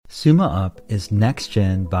Suma Up is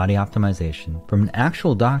next-gen body optimization from an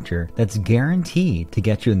actual doctor that's guaranteed to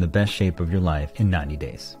get you in the best shape of your life in 90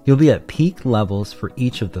 days. You'll be at peak levels for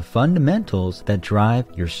each of the fundamentals that drive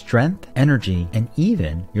your strength, energy, and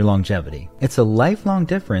even your longevity. It's a lifelong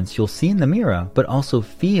difference you'll see in the mirror, but also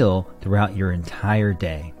feel throughout your entire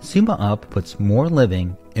day. Suma Up puts more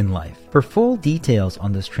living in life. For full details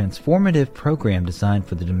on this transformative program designed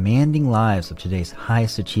for the demanding lives of today's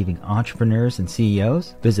highest achieving entrepreneurs and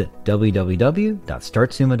CEOs, visit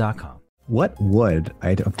www.startsuma.com. What would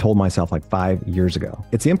I have told myself like 5 years ago?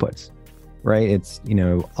 It's the inputs, right? It's,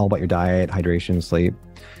 all about your diet, hydration, sleep,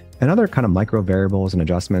 and other kind of micro variables and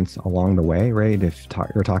adjustments along the way, right? If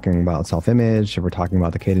you're talking about self-image, if we're talking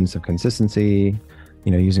about the cadence of consistency,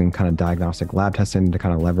 using kind of diagnostic lab testing to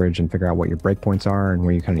kind of leverage and figure out what your breakpoints are and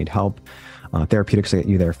where you kind of need help. Therapeutics to get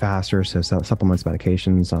you there faster, so supplements,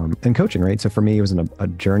 medications, and coaching, right? So for me, it was a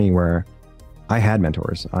journey where I had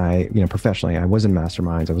mentors. Professionally, I was in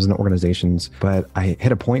masterminds, I was in organizations, but I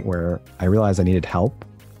hit a point where I realized I needed help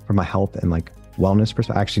from my health and like wellness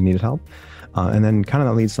perspective. I actually needed help. And then kind of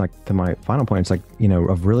that leads to my final point. It's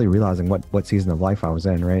of really realizing what season of life I was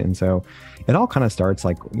in, right? And so it all kind of starts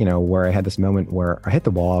where I had this moment where I hit the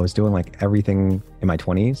wall. I was doing everything in my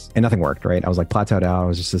 20s and nothing worked, right? I was plateaued out. I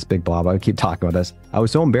was just this big blob. I would keep talking about this. I was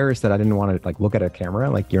so embarrassed that I didn't want to look at a camera.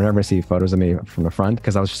 You're never gonna see photos of me from the front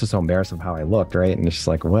because I was just so embarrassed of how I looked, right? And it's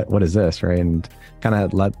just what is this, right? And kind of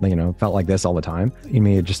felt like this all the time. You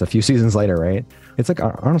mean just a few seasons later, right? It's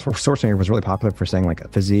Arnold Schwarzenegger was really popular for saying a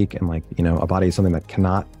physique and a body is something that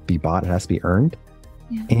cannot be bought. It has to be earned.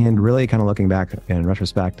 Yeah. And really kind of looking back in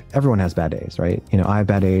retrospect, everyone has bad days, right? I have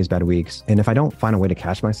bad days, bad weeks. And if I don't find a way to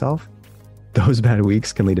catch myself, those bad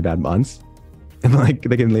weeks can lead to bad months and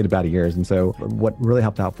they can lead to bad years. And so what really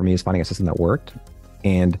helped out for me is finding a system that worked.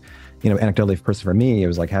 And, anecdotally, for me, it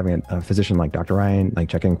was having a physician like Dr. Ryan,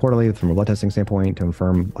 checking quarterly from a blood testing standpoint to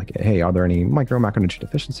confirm hey, are there any macronutrient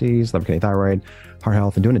deficiencies, liver, kidney, thyroid, heart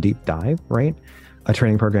health, and doing a deep dive, right? A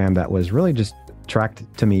training program that was really just tracked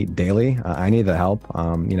to me daily. I needed the help,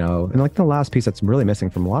 and the last piece that's really missing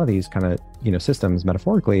from a lot of these kind of, systems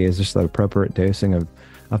metaphorically is just the appropriate dosing of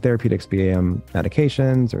therapeutics, be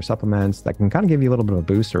medications or supplements that can kind of give you a little bit of a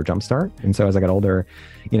boost or a jump start. And so as I got older,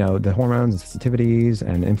 the hormones and sensitivities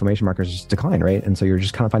and inflammation markers just decline, right? And so you're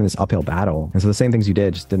just kind of finding this uphill battle. And so the same things you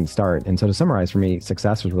did just didn't start. And so to summarize, for me,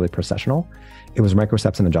 success was really processional. It was micro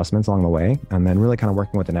steps and adjustments along the way. And then really kind of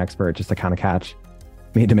working with an expert just to kind of catch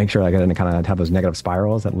me to make sure I didn't kind of have those negative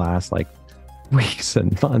spirals that last weeks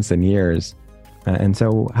and months and years. And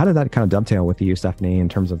so how did that kind of dovetail with you, Stephanie, in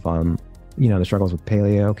terms of, the struggles with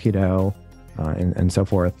paleo, keto, and so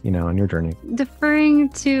forth, on your journey? Deferring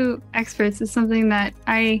to experts is something that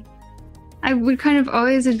I would kind of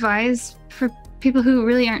always advise for people who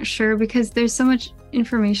really aren't sure, because there's so much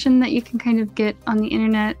information that you can kind of get on the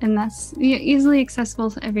internet, and that's easily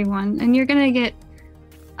accessible to everyone. And you're going to get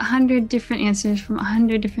 100 different answers from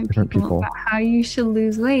 100 different people about how you should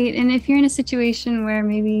lose weight. And if you're in a situation where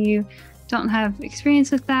maybe you don't have experience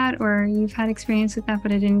with that, or you've had experience with that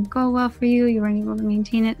but it didn't go well for you, you weren't able to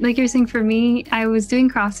maintain it. Like you're saying, for me, I was doing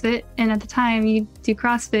CrossFit, and at the time you do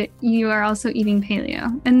CrossFit, you are also eating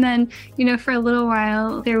paleo. And then, for a little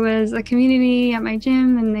while, there was a community at my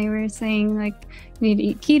gym, and they were saying you need to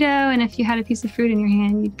eat keto, and if you had a piece of fruit in your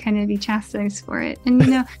hand, you'd kind of be chastised for it.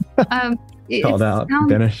 And called out,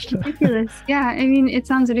 finished. Ridiculous. Yeah, it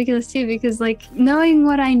sounds ridiculous too, because knowing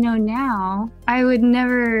what I know now, I would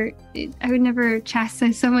never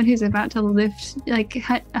chastise someone who's about to lift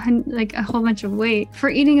a whole bunch of weight for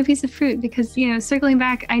eating a piece of fruit, because circling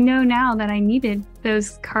back, I know now that I needed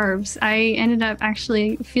those carbs. I ended up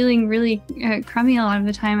actually feeling really crummy a lot of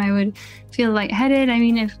the time. I would feel lightheaded.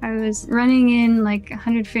 If I was running in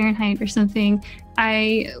 100 Fahrenheit or something,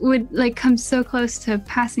 I would come so close to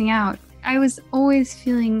passing out. I was always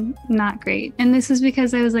feeling not great. And this was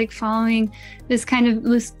because I was following this kind of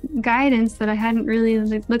loose guidance that I hadn't really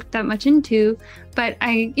looked that much into. But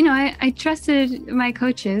I trusted my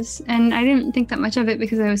coaches, and I didn't think that much of it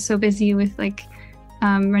because I was so busy with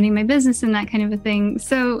running my business and that kind of a thing.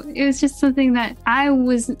 So it was just something that I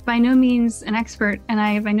was by no means an expert, and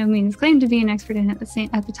I by no means claimed to be an expert in at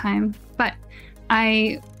the time. But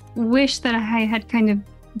I wish that I had kind of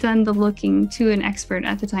done the looking to an expert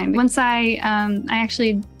at the time. Once I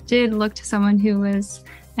actually did look to someone who was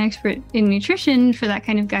expert in nutrition for that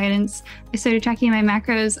kind of guidance. I started tracking my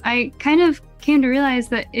macros. I kind of came to realize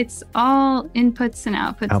that it's all inputs and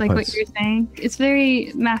outputs, like what you're saying. It's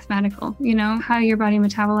very mathematical, how your body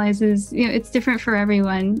metabolizes, it's different for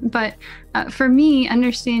everyone. But for me,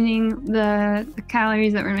 understanding the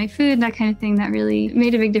calories that were in my food, that kind of thing, that really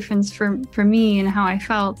made a big difference for me and how I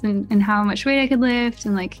felt and how much weight I could lift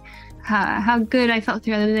and like how good I felt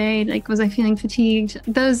throughout the day. Like, was I feeling fatigued?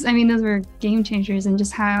 Those were game changers and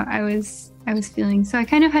just how I was feeling. So I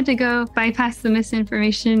kind of had to go bypass the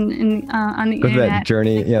misinformation on the internet. That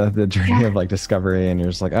journey, the journey of like discovery, and you're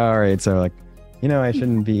just like, oh, all right, so like, I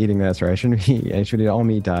shouldn't be eating this, or I should eat all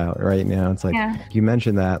meat diet right now. It's like, you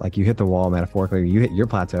mentioned that, like, you hit the wall metaphorically, you hit your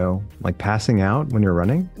plateau, like passing out when you're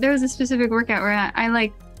running. There was a specific workout where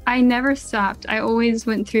I never stopped. I always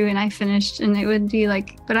went through and I finished, and it would be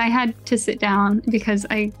like, but I had to sit down because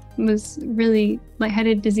I was really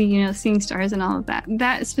lightheaded, dizzy, seeing stars and all of that.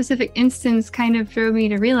 That specific instance kind of drove me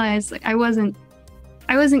to realize like I wasn't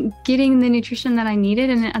getting the nutrition that I needed.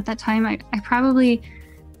 And at that time, I probably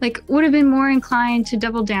would have been more inclined to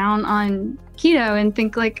double down on keto and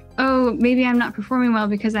think like, oh, maybe I'm not performing well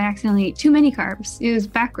because I accidentally ate too many carbs. It was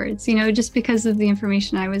backwards, just because of the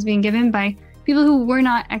information I was being given by people who were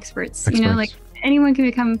not experts. Like anyone can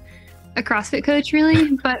become a CrossFit coach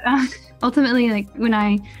really, but ultimately, like when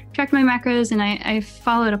I tracked my macros and I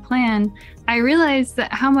followed a plan, I realized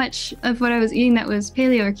that how much of what I was eating that was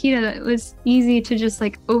paleo or keto, that it was easy to just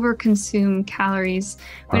like overconsume calories.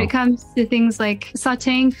 When it comes to things like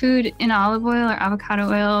sauteing food in olive oil or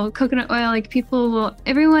avocado oil, coconut oil, like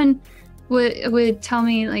everyone would tell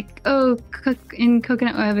me like, oh, cook in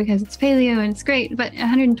coconut oil because it's paleo and it's great, but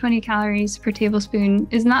 120 calories per tablespoon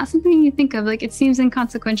is not something you think of. Like, it seems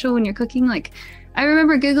inconsequential when you're cooking. Like, I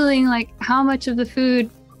remember Googling like how much of the food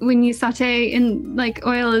when you saute in like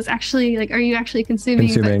oil is actually like, are you actually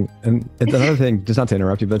consuming? And it's another thing, just not to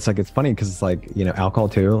interrupt you, but it's like, it's funny because it's like, alcohol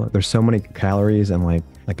too, there's so many calories and like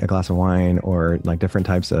a glass of wine or like different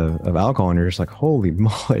types of alcohol, and you're just like, holy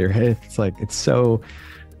moly, right? It's like, it's so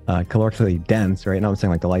calorically dense, right? Not I'm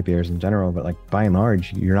saying like the light beers in general, but like by and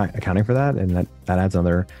large, you're not accounting for that, and that adds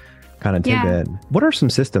another kind of tidbit. What are some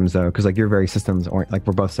systems though? Because like you're very systems like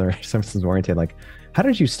we're both systems oriented. Like, how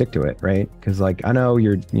did you stick to it, right? Because like I know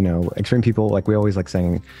you're, extreme people. Like we always like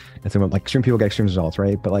saying, it's like extreme people get extreme results,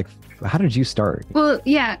 right? But like, how did you start? Well,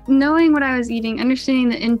 knowing what I was eating, understanding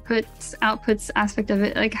the inputs, outputs aspect of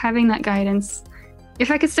it, like having that guidance. If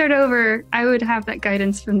I could start over, I would have that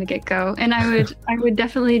guidance from the get-go, and I would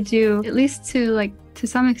definitely do, at least to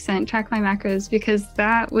some extent, track my macros, because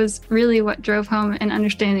that was really what drove home an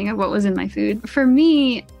understanding of what was in my food. For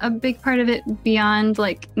me, a big part of it, beyond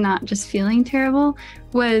like not just feeling terrible,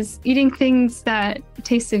 was eating things that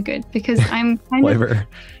tasted good, because I'm kind of flavor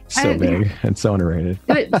so big and so underrated.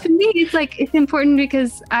 But for me, it's important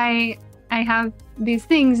because I have these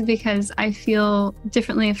things because I feel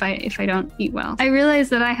differently if I don't eat well. I realize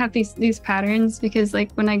that I have these patterns because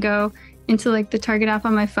like when I go into like the Target app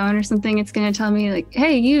on my phone or something, it's going to tell me like,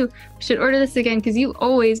 hey, you should order this again because you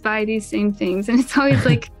always buy these same things. And it's always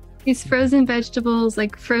like these frozen vegetables,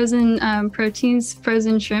 like frozen proteins.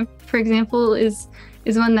 Frozen shrimp, for example, is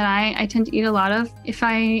one that I tend to eat a lot of. If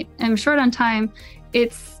I am short on time,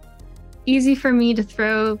 it's easy for me to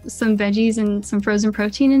throw some veggies and some frozen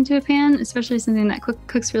protein into a pan, especially something that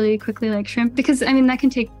cooks really quickly like shrimp, because that can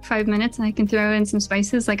take 5 minutes and I can throw in some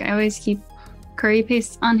spices. Like I always keep curry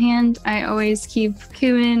paste on hand. I always keep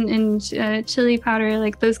cumin and chili powder,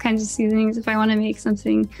 like those kinds of seasonings if I want to make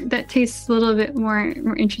something that tastes a little bit more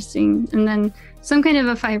interesting. And then some kind of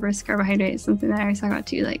a fibrous carbohydrate, something that I always talk about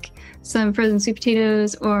too, like some frozen sweet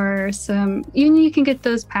potatoes or even you can get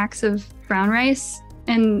those packs of brown rice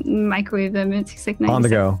and microwave them. It takes like 90 on the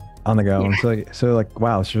go. Yeah. So like,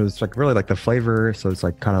 wow. So it's like really like the flavor. So it's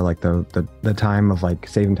like kind of like the time of like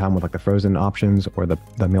saving time with like the frozen options or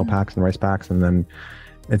the meal packs and rice packs. And then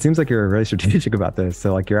it seems like you're really strategic about this.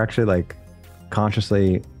 So like you're actually like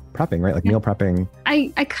consciously prepping, right? Like meal prepping.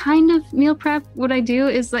 I kind of meal prep. What I do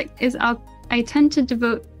is I tend to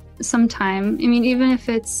devote some time. Even if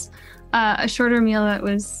it's a shorter meal that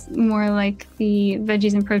was more like the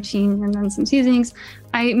veggies and protein and then some seasonings,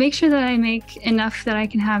 I make sure that I make enough that I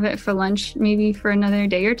can have it for lunch, maybe for another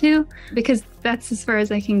day or two, because that's as far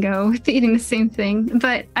as I can go with eating the same thing.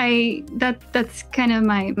 But that's kind of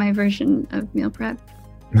my version of meal prep.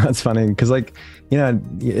 That's funny because like,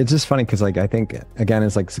 it's just funny because like I think again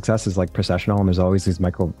it's like success is like processional and there's always these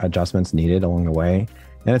micro adjustments needed along the way.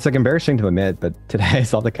 And it's like embarrassing to admit, but today I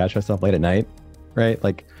still have to catch myself late at night, right?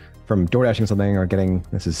 Like from door dashing something or getting,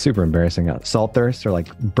 this is super embarrassing, salt thirst or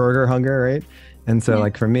like burger hunger, right? And so Yeah.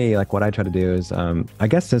 like for me, like what I try to do is, I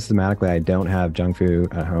guess systematically, I don't have junk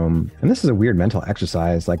food at home. And this is a weird mental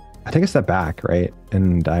exercise. Like I take a step back, right?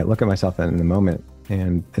 And I look at myself in the moment,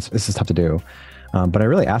 and this is tough to do. But I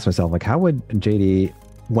really ask myself, like, how would JD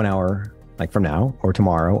 1 hour like from now or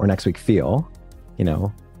tomorrow or next week feel, you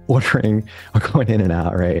know, ordering or going in and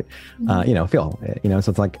out, right? You know, feel, you know, so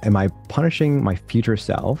it's like, am I punishing my future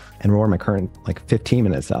self and reward my current like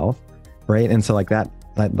 15-minute self, right? And so like that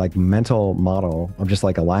like mental model of just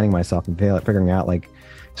like aligning myself and figuring out like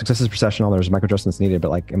success is processional, there's micro adjustments needed,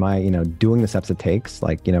 but like, am I, you know, doing the steps it takes,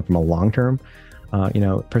 like, you know, from a long-term, you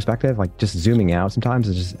know, perspective, like just zooming out sometimes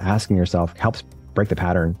is just asking yourself helps break the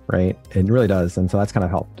pattern, right? It really does. And so that's kind of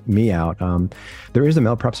helped me out. There is a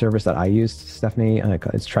meal prep service that I use, Stephanie,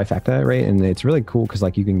 it's Trifecta, right? And it's really cool because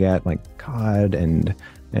like you can get like cod and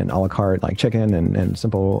a la carte like chicken and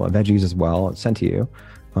simple veggies as well sent to you.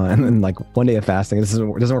 And then like 1 day of fasting, this doesn't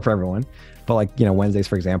work for everyone, but like, you know, Wednesdays,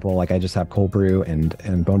 for example, like I just have cold brew and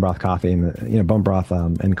bone broth coffee and, you know, bone broth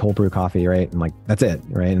and cold brew coffee, right? And like, that's it,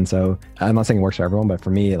 right? And so I'm not saying it works for everyone, but for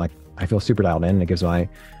me, like I feel super dialed in and it gives my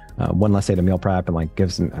one less day to meal prep and like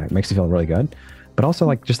makes me feel really good. But also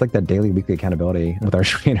like just like that daily, weekly accountability with our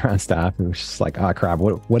trainer on staff. It was just like, oh crap,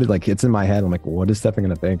 what is like, it's in my head. I'm like, what is Stefan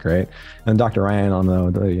going to think, right? And Dr. Ryan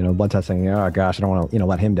on the you know, blood testing, oh gosh, I don't want to, you know,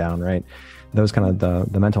 let him down, right? Those kind of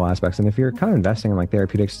the mental aspects. And if you're kind of investing in like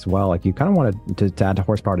therapeutics as well, like you kind of want to add to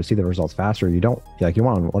horsepower to see the results faster. You don't like, you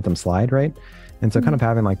want to let them slide, right? And so kind of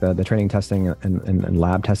having like the training testing and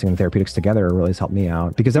lab testing and therapeutics together really has helped me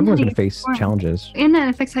out because everyone's going to face challenges. And that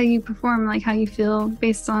affects how you perform, like how you feel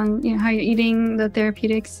based on, you know, how you're eating the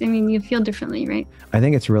therapeutics. I mean, you feel differently, right? I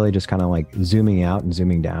think it's really just kind of like zooming out and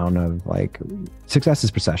zooming down of like success is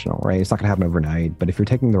processional, right? It's not going to happen overnight, but if you're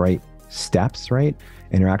taking the right steps, right?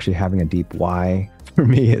 And you're actually having a deep why. For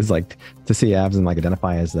me is like to see abs and like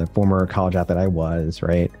identify as the former college athlete I was,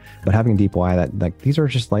 right? But having a deep why that like these are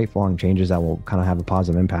just lifelong changes that will kind of have a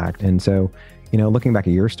positive impact. And so, you know, looking back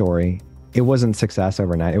at your story, it wasn't success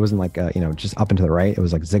overnight. It wasn't like, you know, just up and to the right. It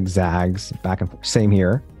was like zigzags back and forth. Same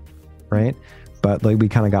here, right? But like we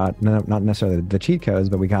kind of got not necessarily the cheat codes,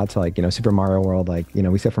 but we got to like, you know, Super Mario World, like, you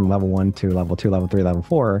know, we sit from level 1 to level 2, level 3, level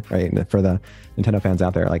 4, right? And for the Nintendo fans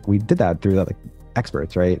out there, like we did that through the like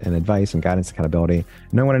experts, right? And advice and guidance, accountability.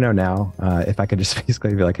 And I want to know now if I could just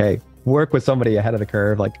basically be like, hey, work with somebody ahead of the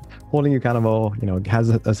curve, like holding you accountable, you know, has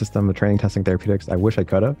a system of training, testing, therapeutics. I wish I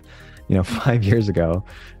could have, you know, 5 years ago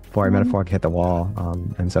before I metaphorically hit the wall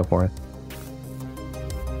and so forth.